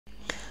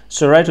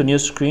So right on your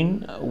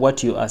screen,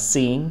 what you are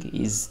seeing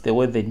is the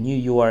way the new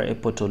URA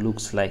portal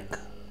looks like.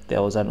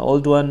 There was an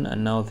old one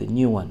and now the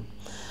new one.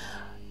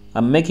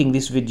 I'm making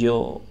this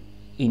video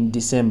in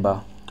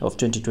December of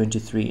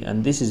 2023,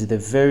 and this is the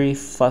very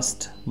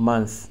first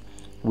month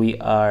we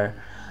are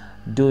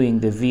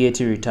doing the VAT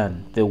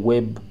return, the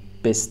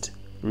web-based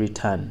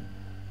return.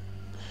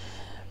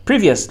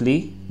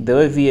 Previously, the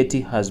way VAT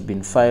has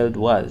been filed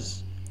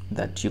was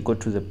that you go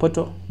to the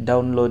portal,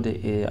 download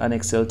an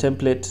Excel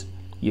template,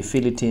 you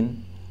fill it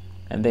in,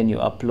 and then you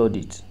upload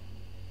it.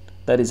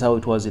 That is how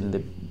it was in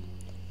the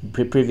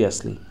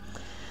previously.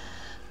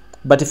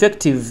 But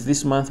effective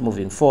this month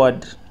moving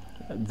forward,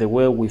 the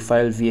way we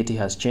file VAT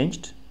has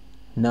changed.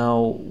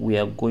 Now we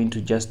are going to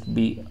just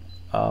be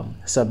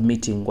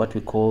submitting what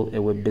we call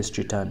a web-based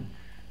return.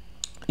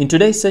 In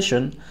today's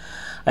session,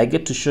 I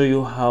get to show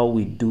you how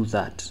we do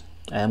that.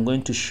 I am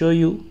going to show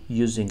you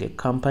using a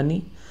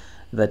company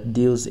that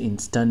deals in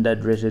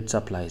standard rated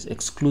supplies,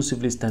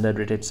 exclusively standard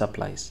rated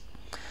supplies.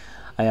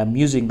 I am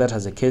using that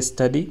as a case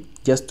study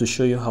just to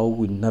show you how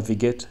we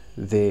navigate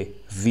the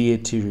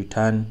VAT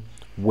return,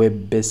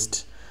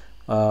 web-based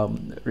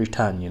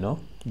return,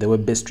 the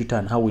web-based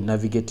return, how we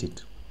navigate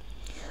it.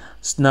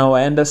 So now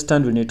I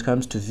understand when it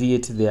comes to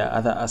VAT, there are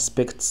other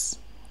aspects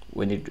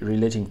when it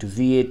relating to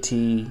VAT,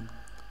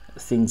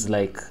 things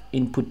like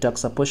input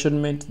tax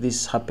apportionment.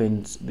 This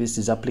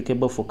is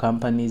applicable for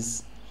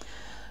companies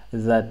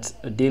that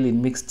deal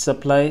in mixed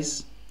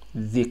supplies.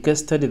 The case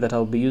study that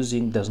I'll be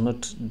using does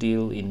not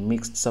deal in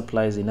mixed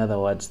supplies. In other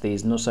words, there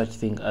is no such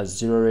thing as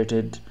zero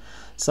rated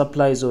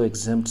supplies or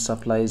exempt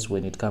supplies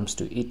when it comes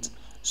to it,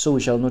 so we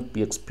shall not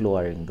be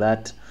exploring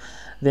that.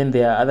 Then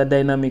there are other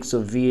dynamics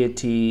of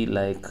VAT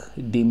like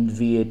deemed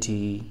VAT,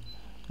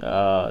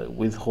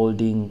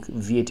 withholding,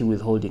 VAT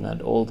withholding,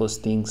 and all those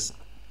things.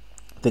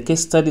 The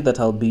case study that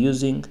I'll be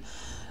using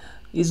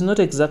is not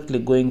exactly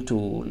going to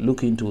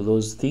look into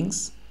those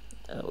things.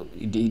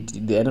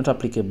 They are not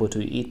applicable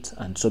to it,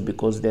 and so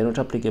because they are not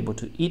applicable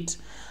to it,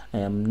 I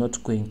am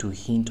not going to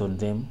hint on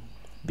them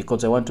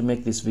because I want to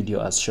make this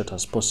video as short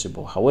as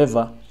possible.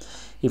 However,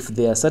 if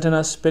there are certain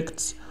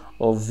aspects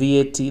of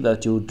VAT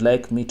that you would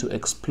like me to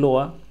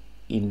explore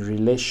in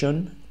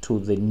relation to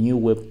the new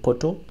web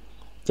portal,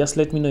 just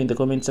let me know in the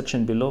comment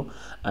section below,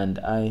 and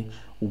I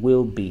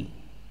will be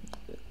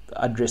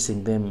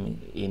addressing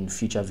them in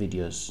future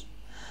videos.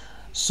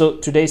 So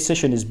today's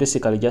session is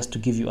basically just to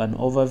give you an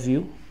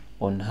overview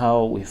on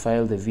how we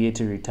file the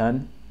VAT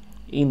return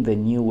in the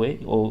new way,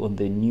 or on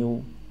the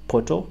new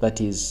portal,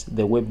 that is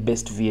the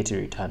web-based VAT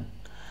return,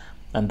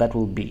 and that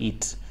will be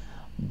it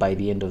by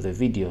the end of the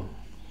video.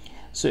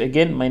 So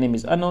again, my name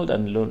is Arnold,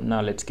 and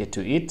now let's get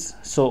to it.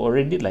 So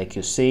already, like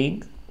you're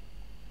saying,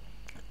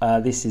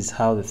 this is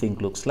how the thing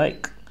looks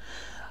like.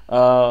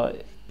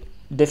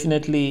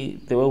 Definitely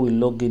the way we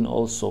log in,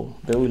 also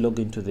the way we log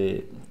into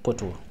the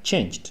portal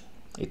changed.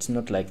 It's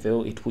not like the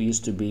way it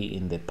used to be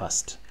in the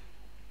past.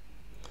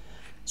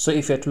 So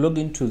if you are to log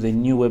into the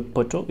new web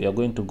portal, we are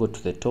going to go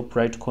to the top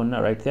right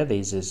corner. Right there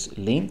is this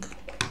link,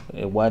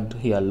 a word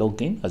here,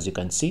 login, as you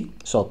can see.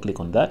 So I'll click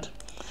on that,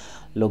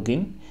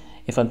 login.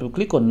 If I'm to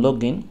click on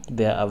login,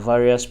 there are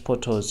various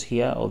portals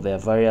here, or there are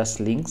various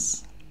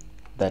links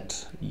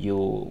that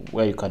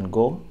where you can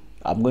go.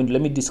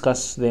 Let me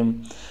discuss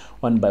them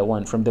one by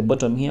one. From the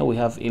bottom here, we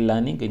have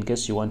e-learning. In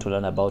case you want to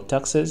learn about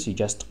taxes, you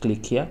just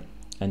click here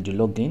and you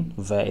log in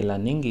via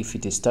e-learning. If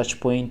it is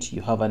Touchpoint,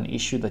 you have an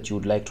issue that you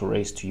would like to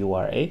raise to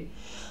URA,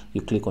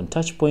 you click on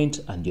Touchpoint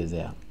and you're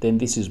there. Then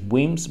this is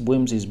BWIMS.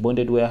 BWIMS is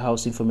Bonded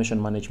Warehouse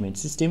Information Management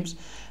Systems.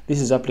 This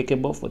is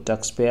applicable for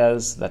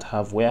taxpayers that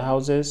have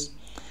warehouses,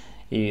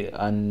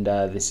 and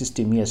the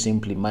system here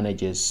simply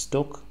manages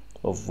stock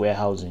of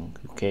warehousing.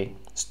 Okay,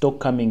 stock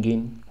coming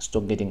in,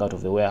 stock getting out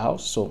of the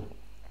warehouse. So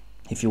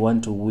if you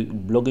want to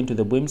log into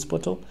the BWIMS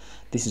portal,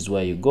 this is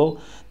where you go.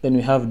 Then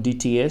we have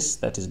DTS,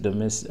 that is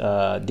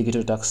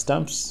digital tax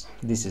stamps.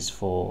 This is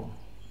for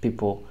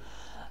people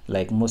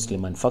like mostly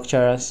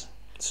manufacturers.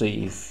 So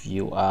if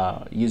you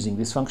are using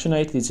this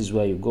functionality, this is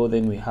where you go.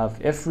 Then we have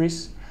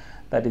FRIS,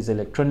 that is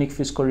electronic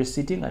fiscal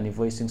receipting and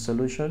invoicing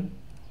solution.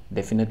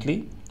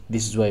 Definitely,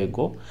 this is where you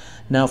go.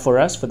 Now for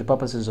us, for the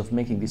purposes of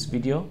making this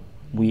video,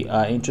 we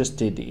are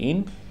interested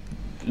in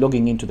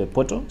logging into the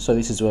portal. So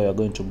this is where we're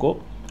going to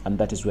go, and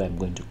that is where I'm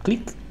going to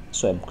click.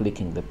 So I'm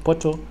clicking the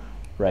portal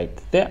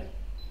right there.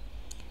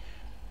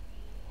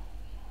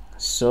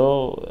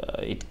 So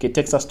it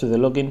takes us to the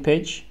login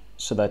page.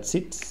 So that's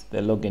it, the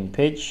login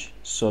page.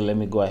 So let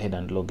me go ahead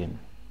and log in.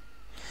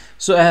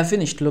 So I have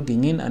finished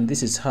logging in, and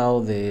this is how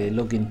the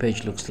login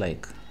page looks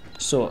like.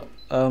 So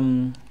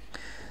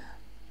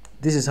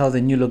this is how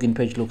the new login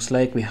page looks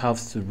like. We have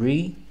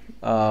three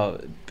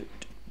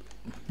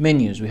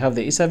menus. We have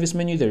the e-service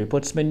menu, the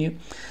reports menu,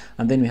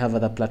 and then we have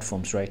other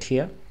platforms right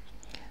here.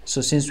 So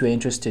since we're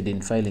interested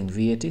in filing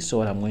VAT, so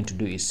what I'm going to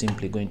do is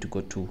simply going to go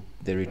to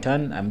the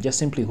return. I'm just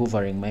simply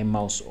hovering my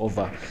mouse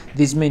over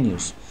these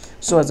menus.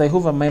 So as I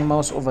hover my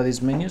mouse over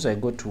these menus, I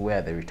go to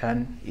where the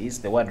return is,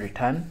 the word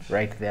return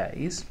right there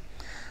is.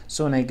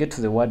 So when I get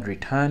to the word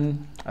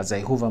return, as I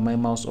hover my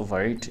mouse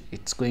over it,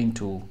 it's going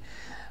to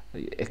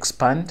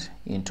expand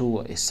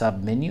into a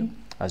sub menu.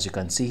 As you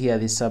can see here,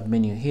 this sub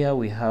menu here,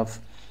 we have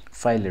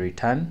file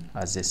return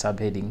as a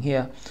subheading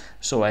here.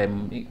 So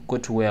I'm go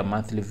to where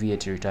monthly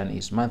VAT return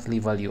is, monthly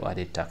value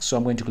added tax. So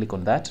I'm going to click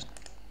on that,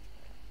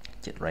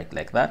 get right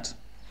like that.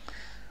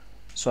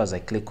 So as I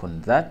click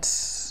on that,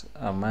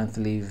 a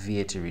monthly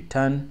VAT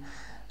return.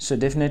 So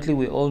definitely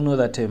we all know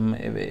that a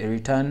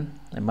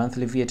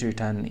monthly VAT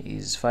return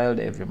is filed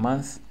every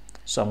month.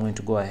 So I'm going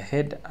to go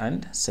ahead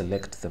and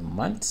select the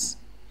months.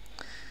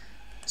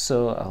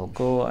 So I'll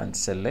go and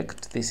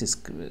select, this is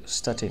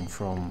starting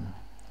from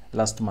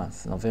last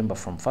month, November,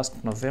 from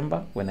 1st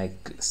November. When I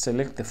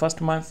select the first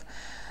month,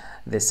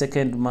 the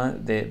second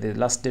month, the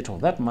last date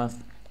of that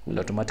month will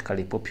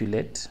automatically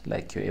populate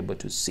like you're able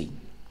to see.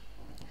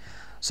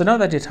 So now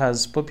that it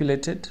has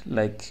populated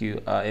like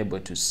you are able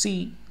to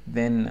see,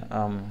 then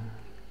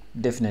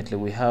definitely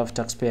we have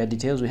taxpayer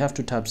details. We have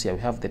two tabs here.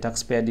 We have the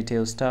taxpayer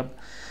details tab,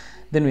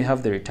 then we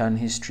have the return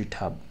history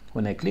tab.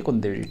 When I click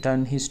on the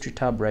return history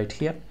tab right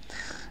here,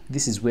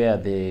 this is where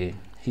the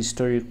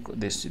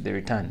the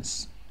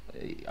returns,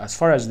 as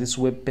far as this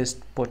web-based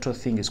portal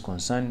thing is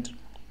concerned,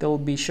 they will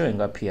be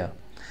showing up here.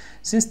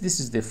 Since this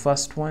is the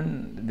first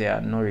one, there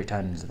are no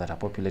returns that are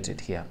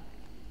populated here.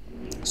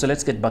 So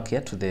let's get back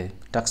here to the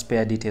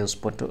taxpayer details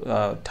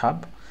portal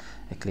tab.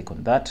 I click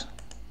on that.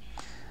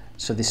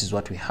 So this is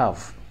what we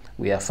have.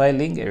 We are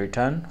filing a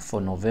return for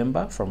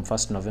November from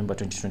 1st November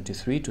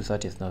 2023 to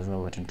 30th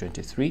November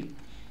 2023,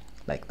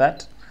 like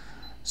that.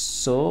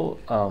 So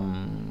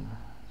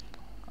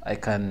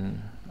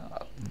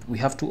we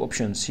have two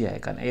options here. I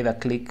can either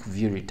click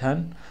view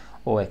return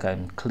or I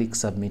can click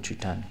submit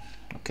return.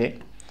 Okay,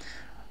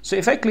 so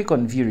if I click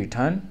on view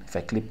return, if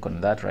I click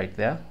on that right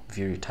there,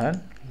 view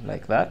return,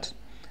 like that,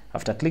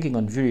 after clicking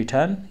on view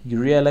return, you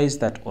realize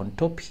that on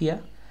top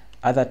here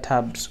other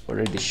tabs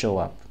already show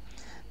up: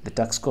 the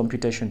tax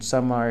computation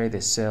summary,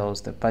 the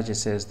sales, the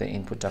purchases, the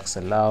input tax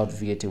allowed,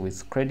 VAT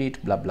with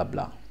credit, blah blah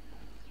blah.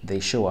 They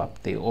show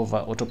up, they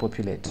auto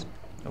populate.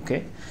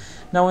 Okay,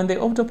 now when they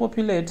auto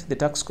populate the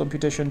tax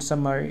computation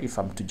summary, if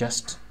I'm to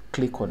just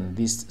click on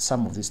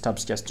some of these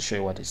tabs just to show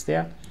you what is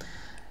there,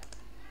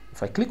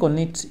 if I click on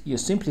it, you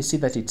simply see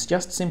that it's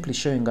just simply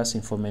showing us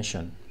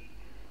information.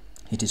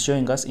 It is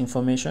showing us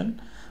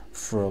information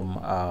from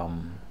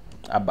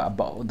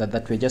about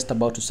that we're just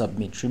about to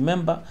submit.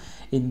 Remember,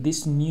 in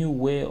this new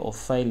way of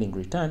filing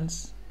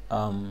returns,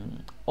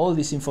 all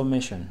this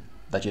information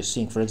that you're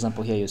seeing, for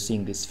example here you're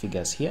seeing these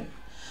figures here,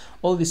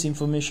 all this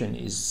information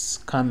is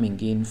coming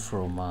in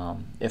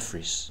from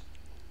FRIS.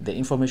 The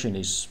information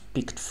is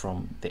picked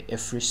from the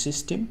FRIS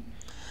system,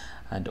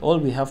 and all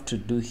we have to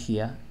do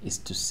here is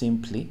to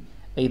simply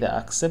either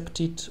accept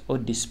it or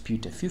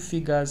dispute a few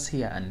figures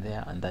here and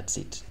there, and that's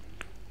it.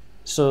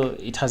 So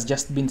it has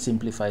just been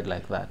simplified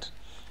like that.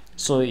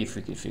 So if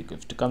you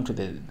come to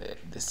the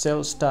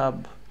sales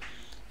tab,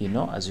 you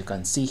know, as you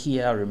can see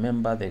here,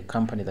 remember the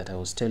company that I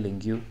was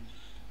telling you,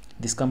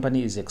 this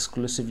company is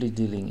exclusively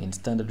dealing in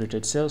standard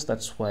rated sales.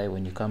 That's why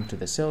when you come to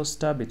the sales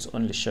tab, it's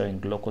only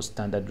showing local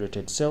standard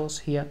rated sales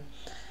here.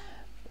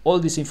 All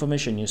this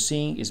information you're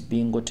seeing is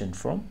being gotten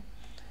from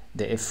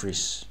the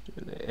FRIS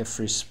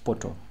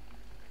portal.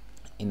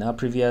 In our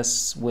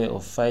previous way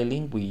of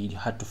filing, we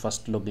had to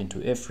first log into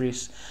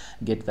FRIS,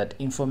 get that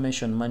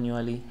information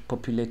manually,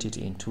 populate it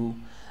into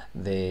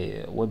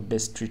the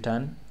web-based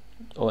return,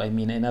 or I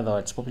mean, in other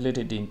words, populate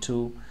it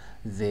into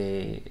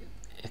the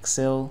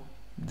Excel,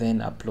 then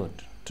upload.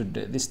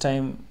 This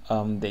time,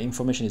 the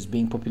information is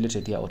being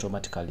populated here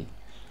automatically.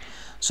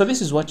 So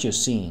this is what you're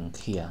seeing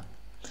here.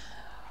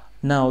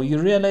 Now you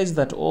realize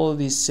that all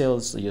these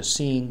cells you're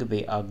seeing,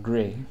 they are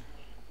gray.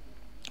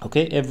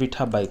 Okay, every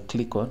tab I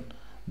click on,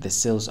 the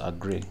cells are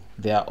gray.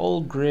 They are all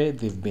gray,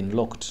 they've been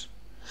locked.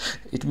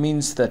 It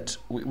means that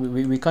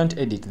we can't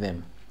edit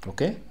them.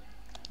 Okay,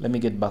 let me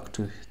get back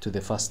to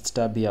the first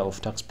tab here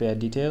of taxpayer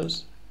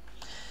details.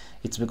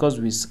 It's because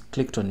we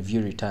clicked on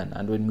view return,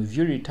 and when we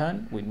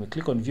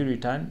click on view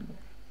return,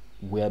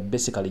 we are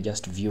basically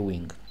just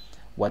viewing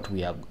what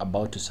we are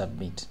about to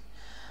submit.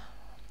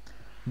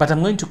 But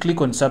I'm going to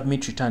click on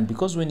submit return,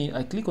 because when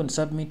I click on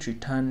submit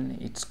return,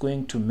 it's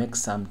going to make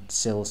some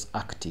cells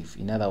active.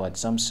 In other words,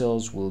 some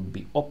cells will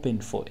be open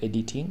for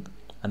editing,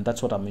 and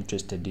that's what I'm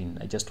interested in.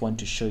 I just want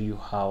to show you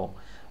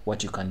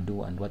what you can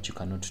do and what you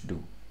cannot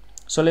do.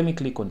 So let me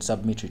click on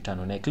submit return.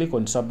 When I click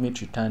on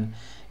submit return,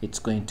 it's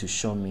going to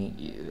show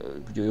me,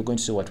 you're going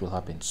to see what will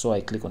happen. So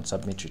I click on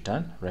submit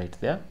return right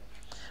there.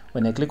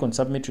 When I click on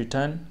submit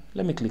return,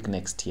 let me click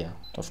next here.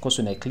 Of course,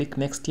 when I click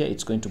next here,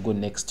 it's going to go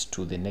next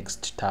to the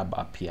next tab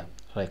up here.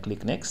 So I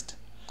click next.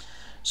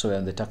 So we're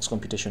on the tax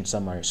computation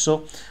summary.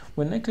 So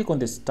when I click on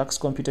this tax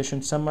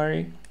computation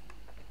summary,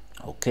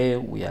 okay,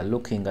 we are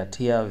looking at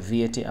here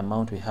VAT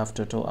amount. We have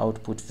total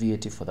output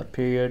VAT for the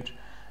period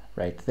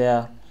right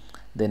there.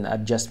 Then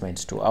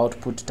adjustments to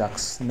output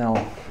tax.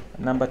 Now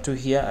number 2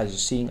 here, as you're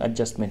seeing,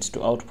 adjustments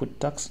to output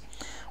tax,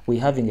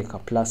 we're having a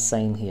plus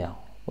sign here.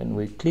 When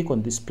we click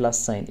on this plus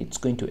sign, it's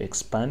going to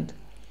expand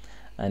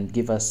and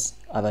give us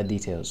other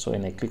details. So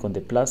when I click on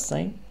the plus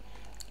sign,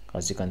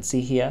 as you can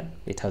see here,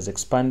 it has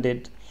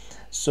expanded.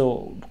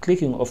 So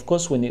clicking, of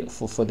course, when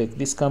for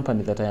this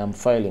company that I am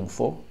filing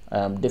for, I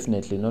am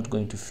definitely not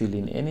going to fill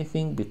in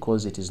anything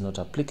because it is not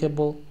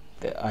applicable.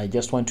 I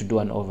just want to do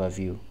an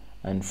overview,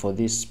 and for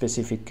this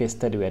specific case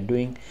study we are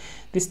doing,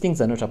 these things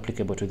are not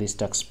applicable to this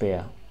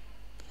taxpayer.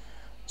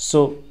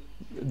 So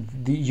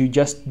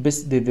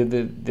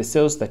the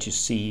cells that you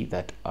see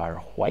that are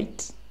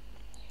white,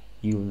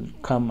 you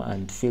come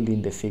and fill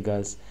in the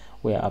figures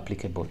where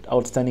applicable.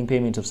 Outstanding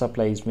payments of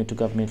supplies made to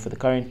government for the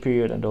current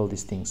period and all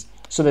these things.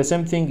 So the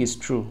same thing is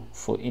true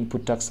for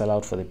input tax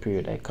allowed for the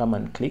period. I come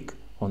and click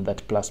on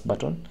that plus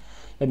button.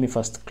 Let me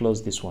first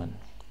close this one.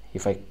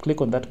 If I click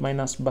on that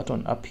minus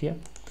button up here,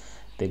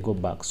 they go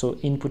back. So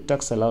input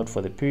tax allowed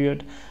for the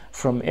period.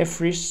 From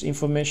FRIS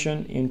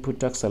information, input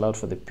tax allowed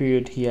for the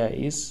period here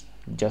is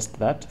just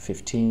that,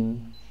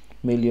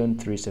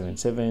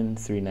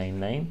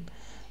 15,377,399.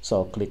 So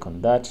I'll click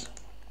on that,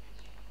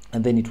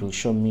 and then it will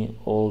show me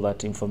all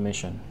that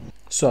information.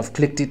 So I've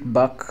clicked it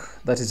back.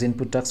 That is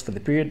input tax for the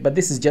period, but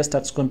this is just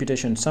tax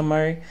computation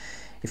summary.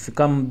 If you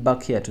come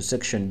back here to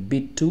section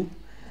B2,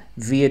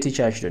 VAT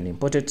charged on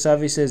imported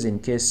services, in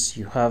case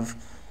you have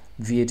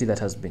VAT that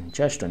has been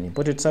charged on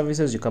imported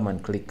services, you come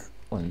and click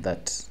on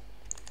that.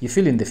 You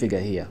fill in the figure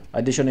here,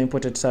 additional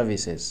imported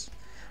services.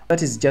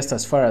 That is just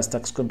as far as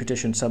tax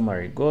computation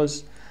summary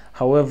goes.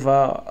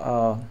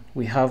 However,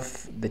 we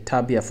have the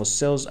tab here for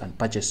sales and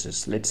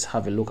purchases. Let's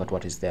have a look at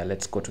what is there.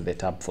 Let's go to the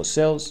tab for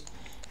sales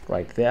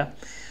right there.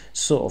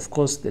 So of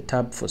course, the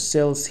tab for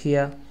sales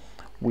here,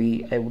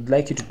 I would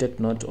like you to take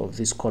note of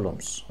these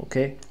columns.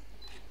 Okay,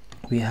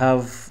 we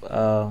have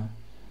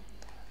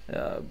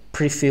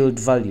pre-filled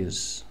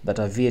values that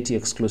are VAT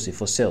exclusive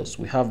for sales.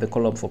 We have the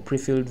column for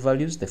pre-filled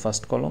values, the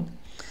first column.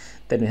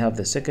 Then we have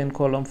the second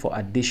column for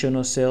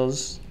additional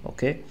sales.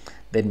 Okay,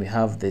 then we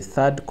have the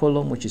third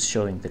column, which is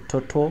showing the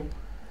total,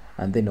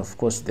 and then of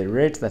course the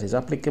rate that is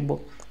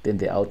applicable, then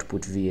the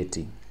output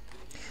VAT.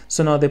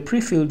 So now the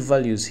pre-filled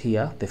values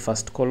here, the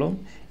first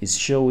column, is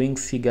showing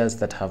figures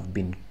that have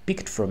been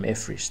picked from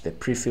FRIS, the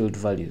pre-filled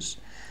values.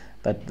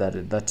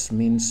 That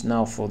means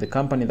now for the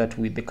company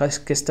the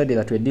case study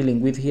that we're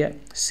dealing with here,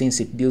 since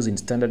it deals in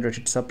standard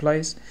rated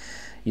supplies,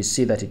 you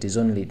see that it is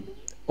only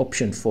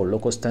option 4,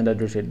 local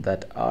standard rated,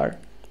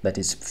 that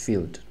is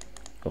filled.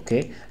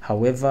 Okay,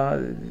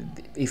 however,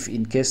 if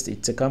in case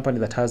it's a company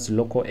that has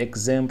local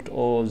exempt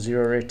or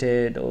 0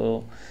 rated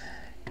or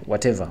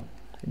whatever,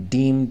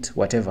 deemed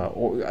whatever,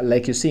 or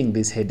like you're seeing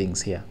these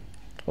headings here.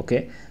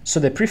 Okay,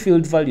 so the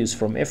pre-filled values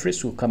from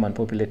FRIS will come and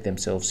populate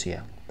themselves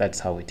here.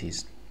 That's how it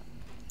is.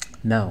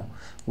 Now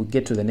we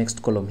get to the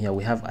next column here.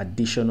 We have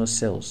additional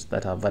sales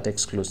that are VAT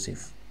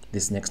exclusive,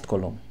 this next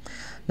column.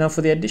 Now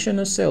for the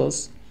additional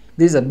sales,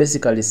 these are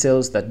basically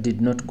sales that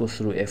did not go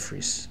through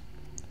FRIS,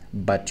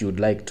 but you would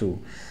like to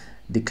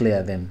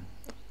declare them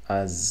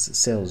as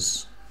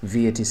sales,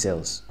 VAT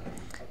sales.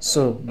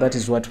 So that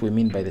is what we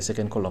mean by the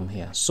second column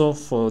here. So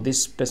for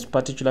this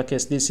particular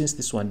case, since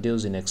this one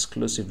deals in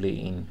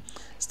exclusively in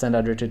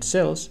standard rated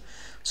sales,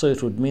 so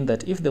it would mean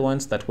that if the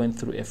ones that went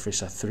through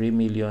FRIS are 3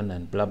 million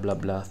and blah blah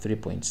blah,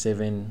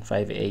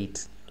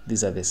 3.758,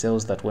 these are the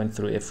sales that went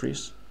through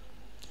FRIS.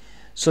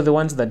 So the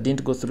ones that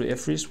didn't go through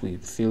FRIS, we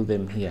fill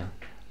them here.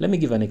 Let me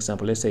give an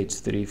example. Let's say it's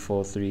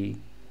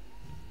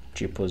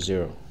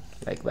 343,000,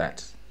 like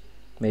that.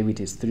 Maybe it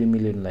is 3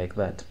 million, like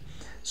that.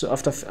 So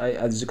after,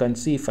 as you can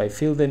see, if I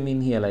fill them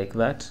in here like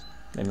that,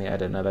 let me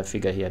add another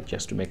figure here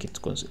just to make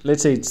it consistent.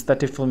 Let's say it's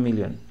 34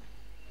 million.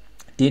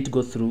 Didn't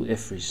go through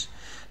FRIS.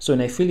 So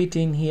when I fill it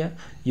in here,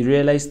 you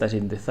realize that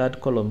in the third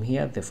column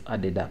here, they've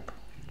added up.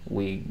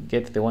 We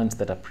get the ones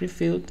that are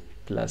pre-filled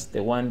plus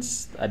the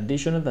ones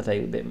additional that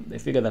the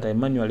figure that I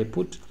manually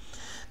put.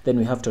 Then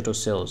we have total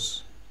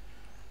sales.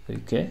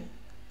 Okay,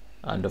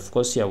 and of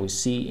course here we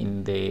see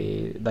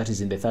that is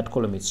in the third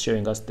column, it's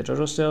showing us the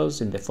total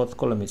sales. In the fourth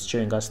column, it's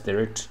showing us the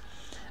rate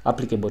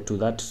applicable to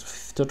that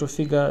total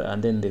figure,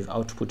 and then the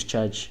output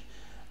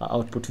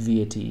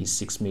VAT is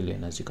 6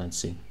 million, as you can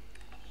see.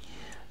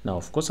 Now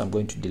of course I'm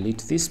going to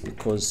delete this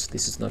because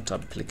this is not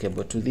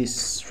applicable to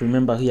this.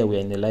 Remember, here we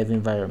are in a live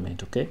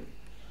environment. Okay,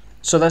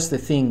 so that's the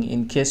thing,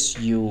 in case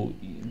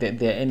there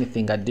are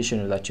anything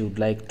additional that you would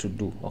like to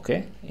do.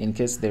 Okay, in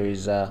case there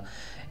is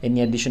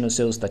any additional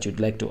sales that you'd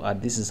like to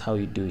add, this is how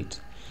you do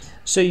it.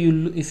 So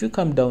if you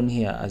come down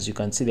here, as you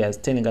can see, they are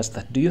telling us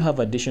that, do you have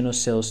additional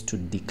sales to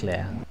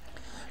declare?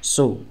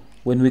 So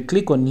when we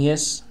click on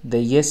yes, the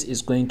yes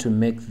is going to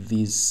make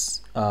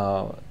these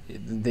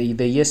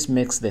the yes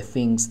makes the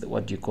things,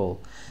 what you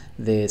call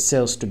the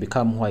cells, to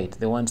become white,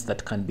 the ones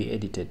that can be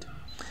edited.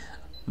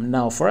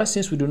 Now for us,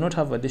 since we do not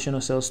have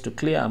additional cells to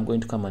clear, I'm going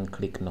to come and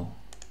click no.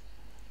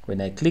 When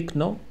I click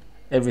no,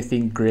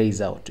 everything grays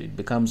out, it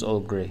becomes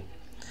all gray.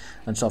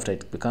 And so after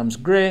it becomes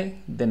gray,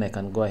 then I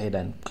can go ahead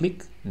and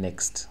click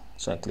next.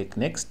 So I click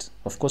next.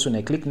 Of course, when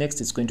I click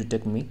next, it's going to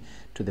take me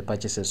to the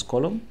purchases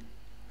column.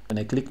 When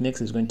I click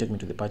next, it's going to take me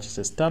to the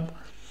purchases tab.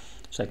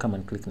 So I come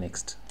and click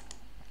next.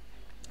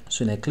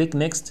 So when I click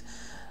next,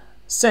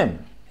 Same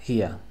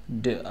here.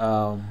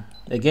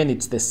 Again,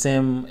 it's the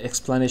same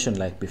explanation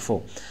like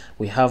before.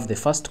 We have the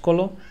first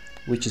column,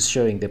 which is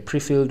showing the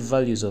pre-filled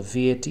values of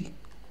VAT,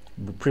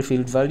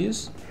 pre-filled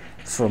values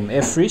from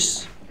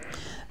FRIS.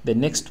 The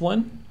next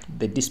one,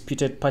 the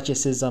disputed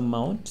purchases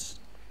amount.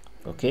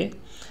 Okay,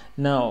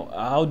 now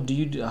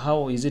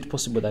how is it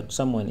possible that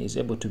someone is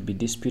able to be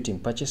disputing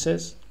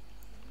purchases?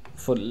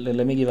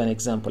 Let me give an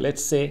example.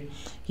 Let's say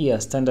here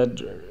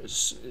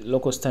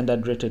local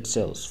standard rated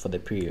sales for the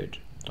period.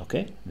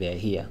 Okay, they are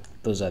here.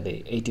 Those are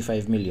the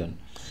 85 million.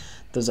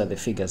 Those are the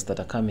figures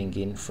that are coming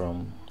in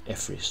from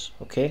FRIS.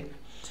 Okay,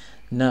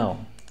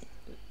 now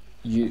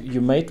you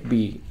might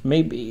be,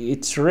 maybe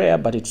it's rare,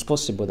 but it's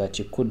possible that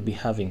you could be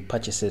having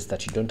purchases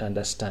that you don't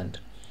understand,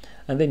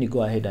 and then you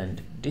go ahead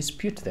and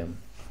dispute them.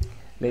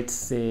 Let's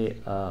say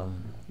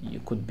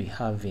you could be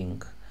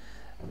having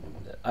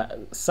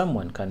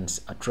someone can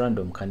at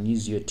random can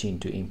use your tin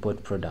to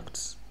import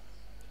products,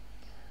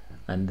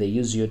 and they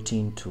use your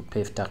tin to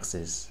pay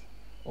taxes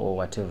or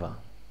whatever.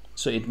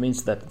 So it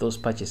means that those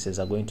purchases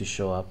are going to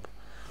show up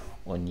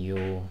on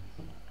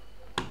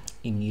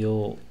in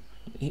your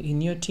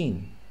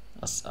tin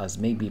as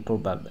maybe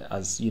probably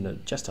as, you know,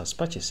 just as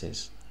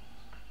purchases.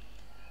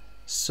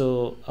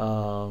 So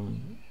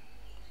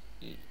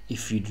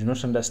if you do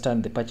not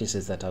understand the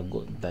purchases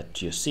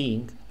that you're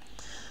seeing,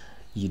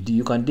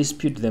 you can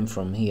dispute them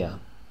from here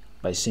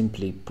by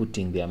simply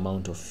putting the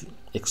amount of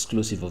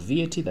exclusive of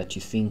VAT that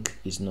you think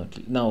is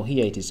not. Now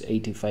here it is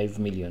 85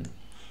 million.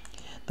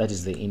 That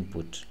is the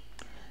input.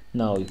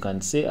 Now you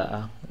can say,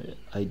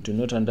 I do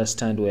not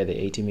understand where the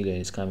 80 million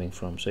is coming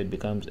from. So it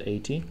becomes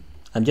 80.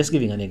 I'm just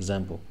giving an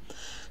example.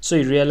 So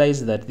you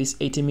realize that this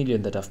 80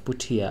 million that I've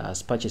put here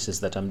as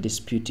purchases that I'm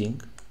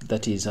disputing,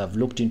 that is, I've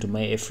looked into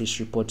my FRIS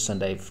reports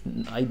and I've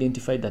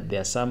identified that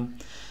there are some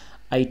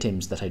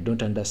items that I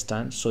don't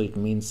understand. So it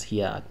means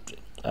here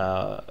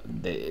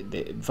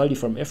the value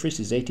from FRIS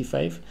is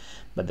 85,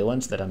 but the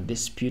ones that I'm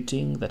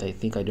disputing that I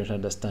think I don't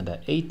understand are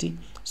 80.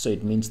 So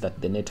it means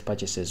that the net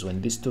purchases,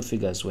 when these two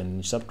figures, when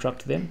you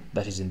subtract them,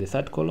 that is in the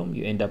third column,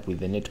 you end up with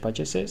the net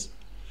purchases.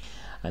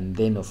 And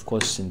then of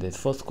course in the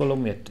fourth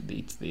column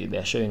they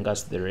are showing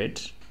us the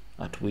rate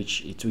at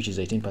which is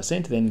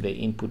 18%. Then the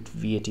input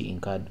VAT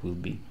incurred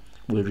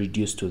will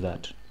reduce to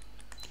that.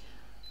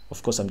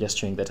 Of course, I'm just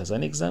showing that as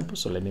an example,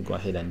 so let me go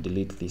ahead and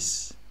delete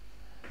this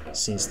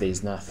since there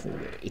is nothing,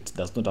 it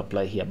does not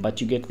apply here,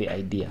 but you get the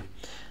idea.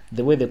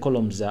 The way the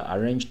columns are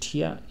arranged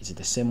here is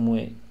the same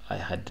way I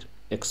had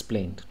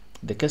explained.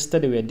 The case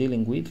study we are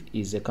dealing with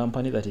is a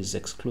company that is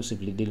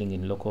exclusively dealing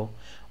in local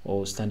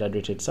or standard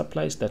rated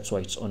supplies. That's why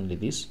it's only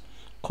this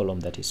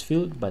column that is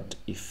filled. But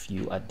if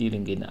you are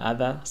dealing in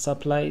other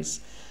supplies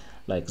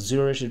like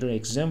zero rated or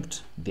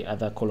exempt, the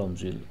other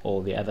columns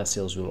or the other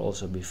cells will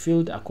also be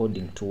filled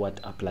according to what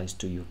applies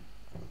to you.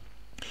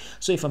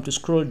 So if I'm to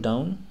scroll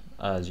down,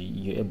 as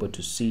you're able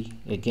to see,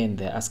 again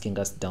they're asking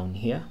us down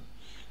here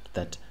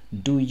that,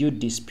 do you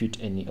dispute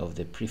any of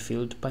the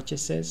pre-filled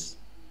purchases?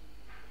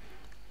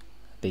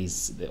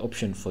 There's the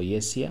option for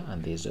yes here,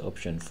 and there's the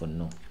option for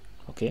no.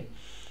 Okay,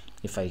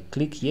 if I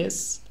click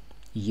yes,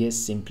 yes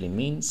simply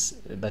means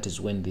that is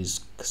when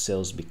these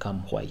cells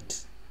become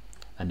white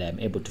and I'm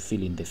able to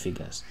fill in the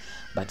figures.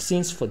 But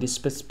since for this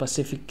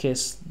specific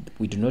case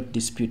we do not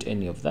dispute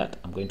any of that,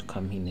 I'm going to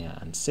come in here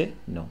and say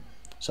no.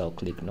 So I'll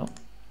click no.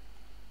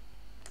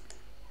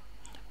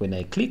 When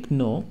I click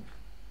no,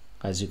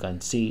 as you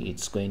can see,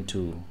 it's going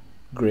to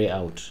gray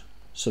out,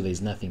 so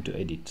there's nothing to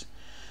edit.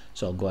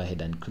 So I'll go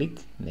ahead and click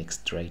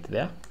next right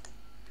there.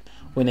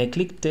 When I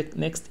click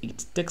next,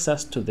 it takes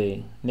us to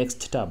the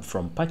next tab.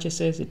 From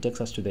purchases, it takes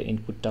us to the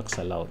input tax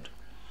allowed.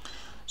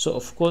 So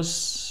of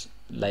course,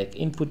 like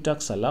input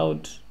tax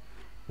allowed,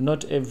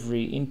 not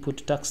every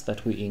input tax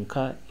that we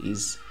incur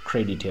is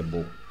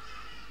creditable.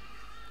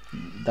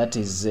 That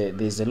is,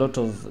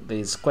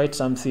 there's quite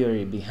some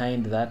theory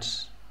behind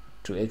that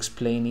to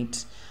explain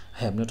it.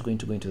 I am not going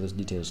to go into those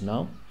details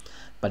now,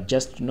 but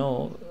just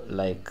know,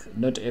 like,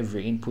 not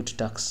every input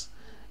tax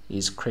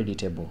is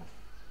creditable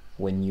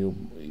when you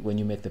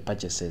make the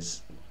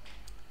purchases.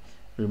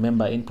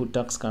 Remember, input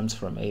tax comes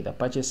from either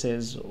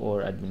purchases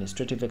or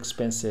administrative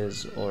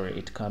expenses, or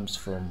it comes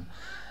from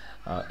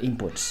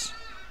imports.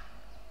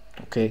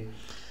 Okay,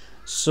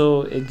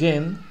 so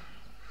again,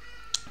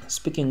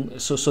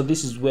 so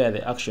this is where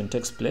the action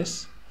takes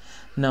place.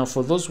 Now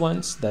for those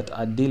ones that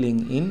are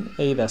dealing in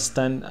either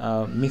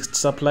mixed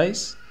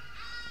supplies,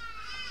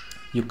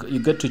 you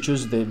get to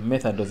choose the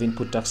method of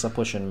input tax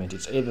apportionment.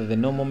 It's either the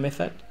normal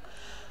method,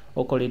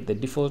 or call it the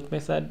default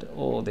method,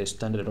 or the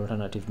standard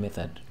alternative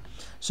method.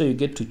 So you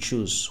get to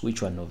choose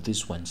which one of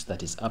these ones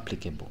that is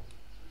applicable,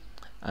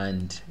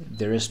 and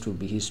the rest will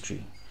be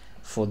history.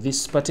 For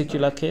this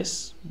particular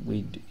case,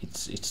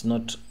 it's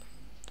not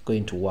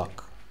going to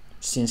work,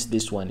 since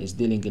this one is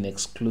dealing in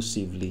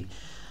exclusively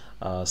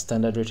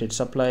standard rated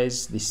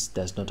supplies. This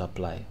does not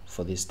apply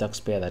for this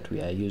taxpayer that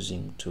we are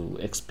using to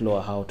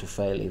explore how to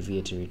file a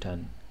VAT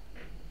return.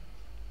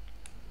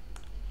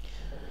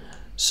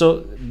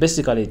 So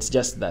basically it's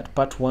just that.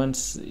 Part 1,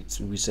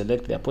 we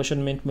select the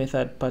apportionment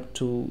method. Part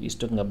 2 is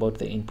talking about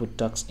the input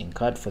tax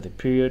incurred for the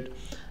period.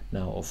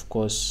 Now of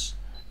course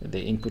the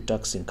input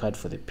tax incurred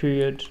for the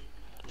period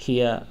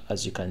here,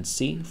 as you can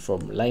see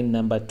from line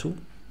number 2,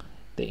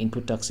 the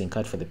input tax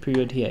incurred for the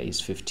period here is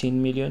 15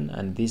 million,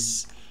 and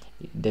this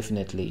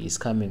definitely is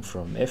coming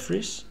from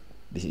FRIS.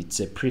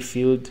 It's a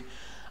pre-filled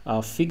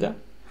figure.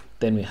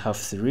 Then we have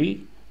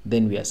 3.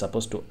 Then we are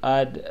supposed to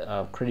add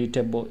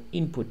creditable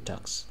input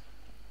tax.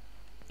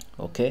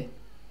 Okay,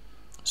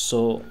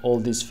 so all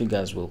these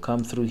figures will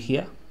come through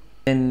here.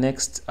 And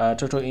next,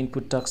 total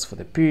input tax for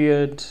the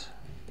period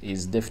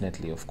is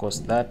definitely, of course,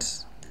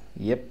 that.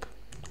 Yep,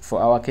 for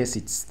our case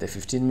it's the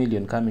 15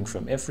 million coming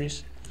from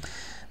FRIS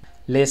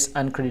less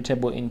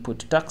uncreditable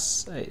input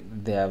tax.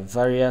 There are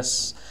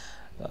various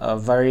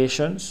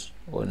variations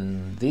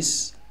on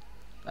this.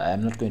 I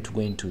am not going to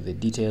go into the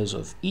details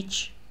of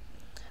each,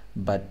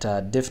 but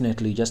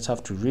definitely you just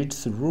have to read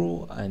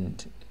through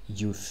and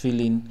you fill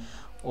in,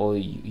 or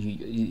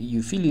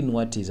you fill in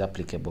what is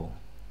applicable.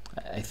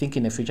 I think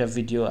in a future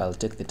video I'll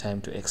take the time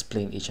to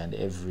explain each and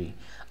every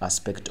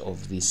aspect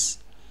of this.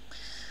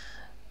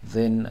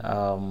 Then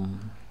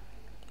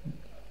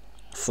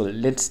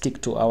let's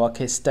stick to our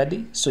case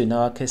study. So in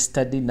our case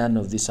study, none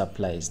of this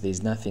applies.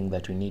 There's nothing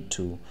that we need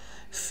to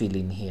fill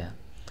in here.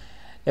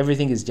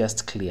 Everything is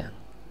just clear.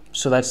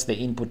 So that's the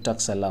input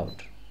tax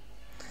allowed.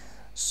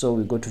 So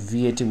we go to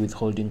VAT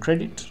withholding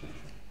credit.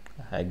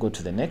 I go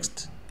to the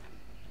next.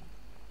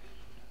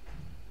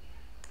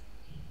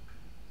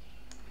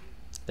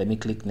 Let me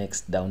click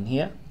next down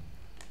here.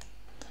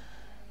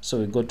 So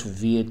we go to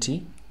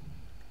VAT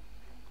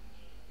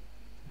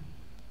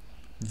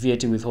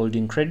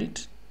withholding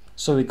credit.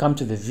 So we come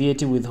to the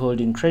VAT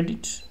withholding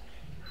credit.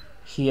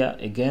 Here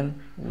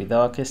again, with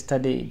our case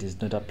study, it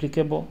is not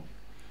applicable,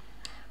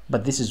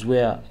 but this is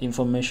where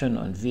information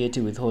on VAT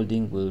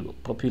withholding will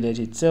populate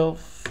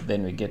itself.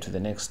 Then we get to the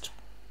next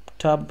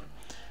tab,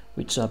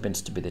 which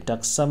happens to be the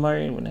tax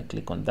summary. When I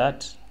click on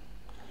that,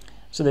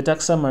 so the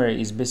tax summary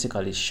is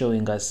basically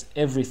showing us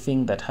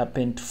everything that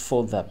happened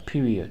for the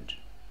period.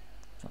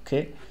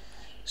 Okay,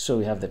 so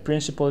we have the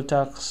principal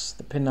tax,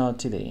 the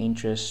penalty, the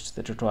interest,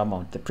 the total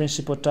amount. The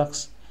principal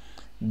tax,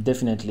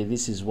 definitely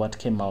this is what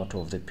came out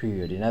of the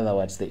period. In other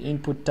words, the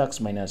input tax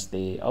minus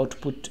the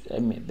output,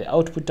 the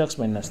output tax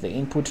minus the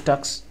input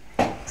tax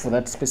for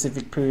that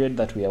specific period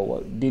that we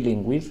are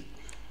dealing with.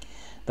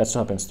 That's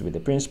what happens to be the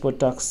principal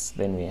tax.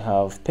 Then we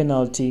have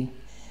penalty,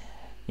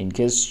 in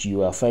case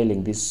you are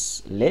filing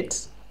this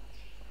late,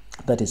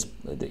 that is,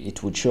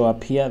 it would show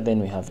up here. Then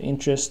we have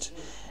interest,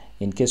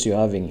 in case you're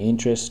having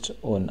interest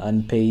on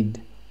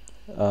unpaid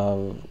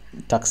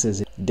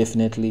taxes,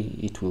 definitely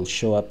it will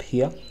show up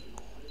here.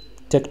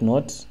 Take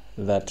note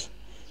that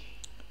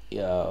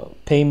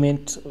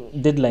payment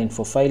deadline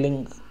for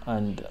filing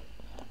and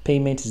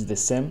payment is the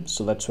same,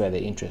 so that's where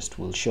the interest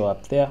will show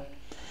up there.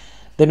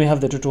 Then we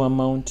have the total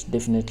amount.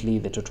 Definitely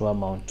the total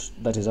amount,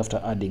 that is after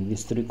adding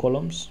these 3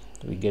 columns,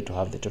 we get to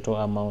have the total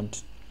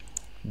amount.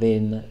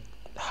 Then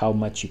how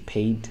much you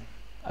paid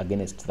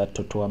against that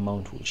total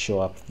amount will show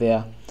up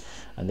there,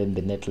 and then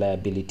the net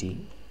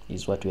liability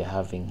is what we're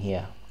having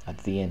here at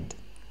the end.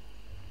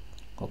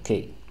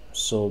 Okay,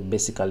 so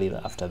basically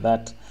after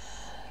that,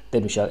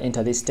 then we shall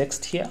enter this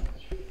text here,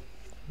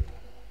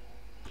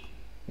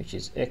 which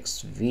is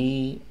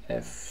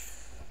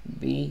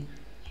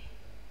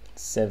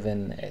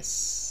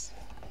XVFB7S.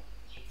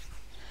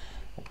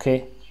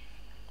 Okay,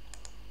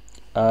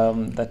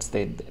 that's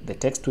the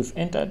text we've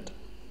entered,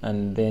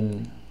 and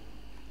then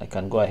I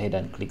can go ahead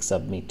and click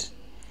submit,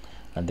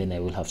 and then I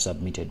will have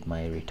submitted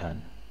my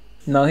return.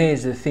 Now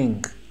here's the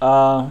thing,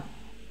 the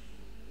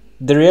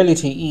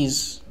reality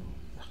is,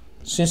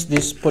 since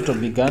this portal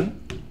began,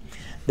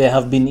 there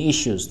have been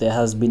issues. There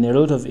has been a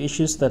lot of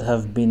issues that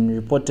have been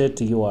reported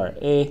to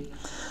URA,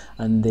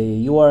 and the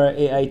URA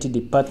IT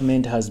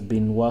department has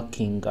been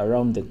working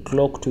around the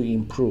clock to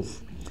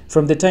improve.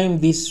 From the time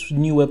this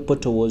new web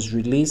portal was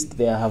released,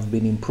 there have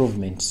been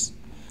improvements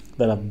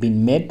that have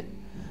been made,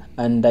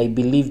 and I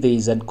believe there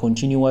is a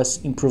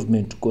continuous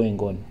improvement going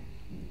on.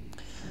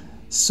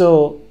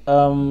 So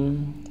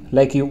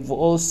like you've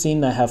all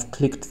seen, I have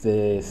clicked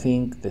the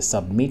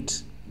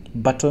submit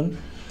button,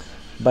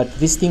 but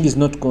this thing is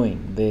not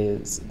going.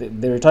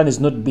 The return is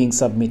not being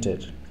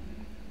submitted.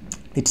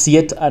 It's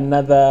yet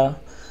another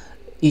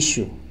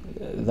issue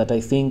that I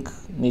think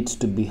needs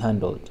to be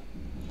handled.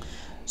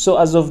 So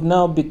as of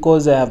now,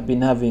 because I have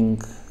been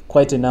having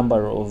quite a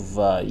number of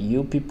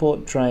you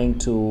people trying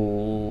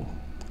to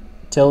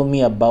tell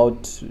me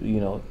about,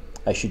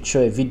 I should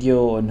show a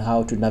video on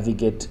how to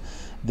navigate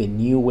the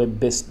new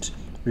web-based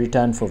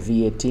return for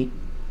VAT.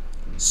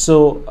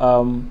 So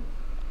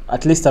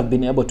at least I've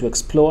been able to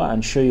explore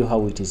and show you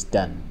how it is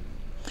done.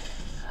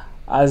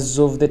 As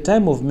of the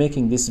time of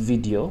making this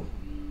video,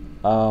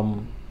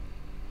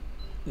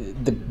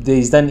 there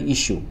is an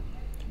issue.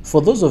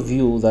 For those of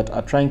you that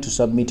are trying to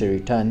submit a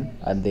return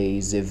and there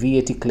is a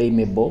VAT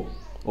claimable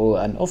or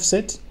an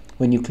offset,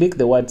 when you click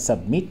the word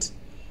submit,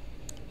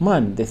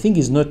 man, the thing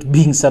is not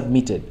being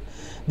submitted.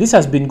 This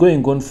has been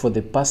going on for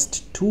the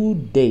past 2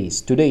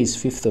 days. Today is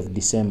 5th of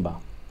December.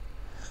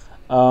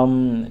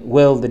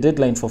 Well, the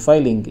deadline for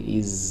filing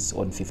is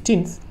on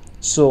 15th,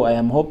 so I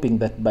am hoping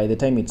that by the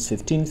time it's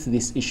 15th,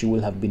 this issue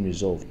will have been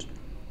resolved.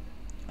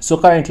 So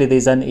currently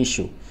there's an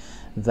issue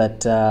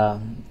that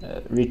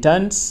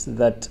returns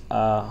that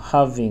are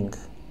having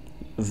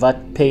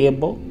VAT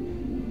payable,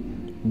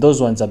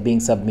 those ones are being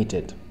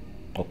submitted.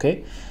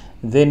 Okay,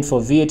 then for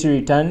VAT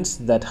returns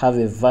that have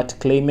a VAT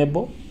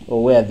claimable,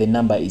 or where the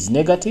number is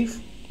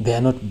negative, they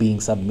are not being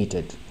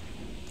submitted.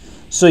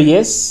 So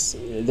yes,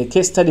 the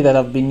case study that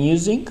I've been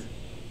using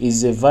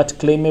is a VAT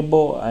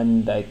claimable,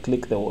 and I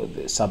click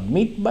the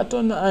submit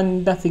button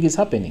and nothing is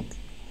happening.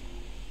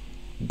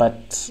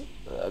 But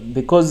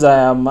because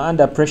I am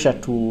under pressure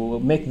to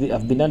make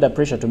I've been under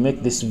pressure to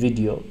make this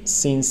video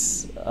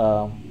since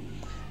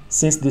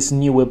this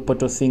new web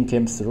portal thing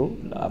came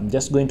through, I'm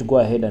just going to go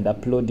ahead and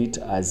upload it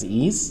as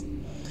is.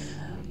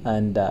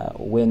 And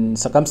when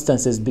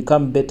circumstances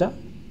become better,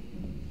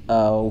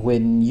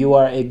 when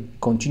URA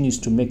continues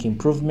to make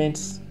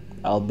improvements,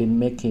 I'll be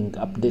making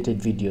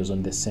updated videos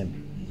on the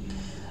same.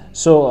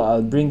 So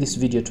I'll bring this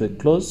video to a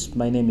close.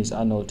 My name is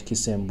Arnold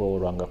Kisembo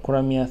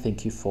Rangakuramia.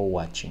 Thank you for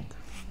watching.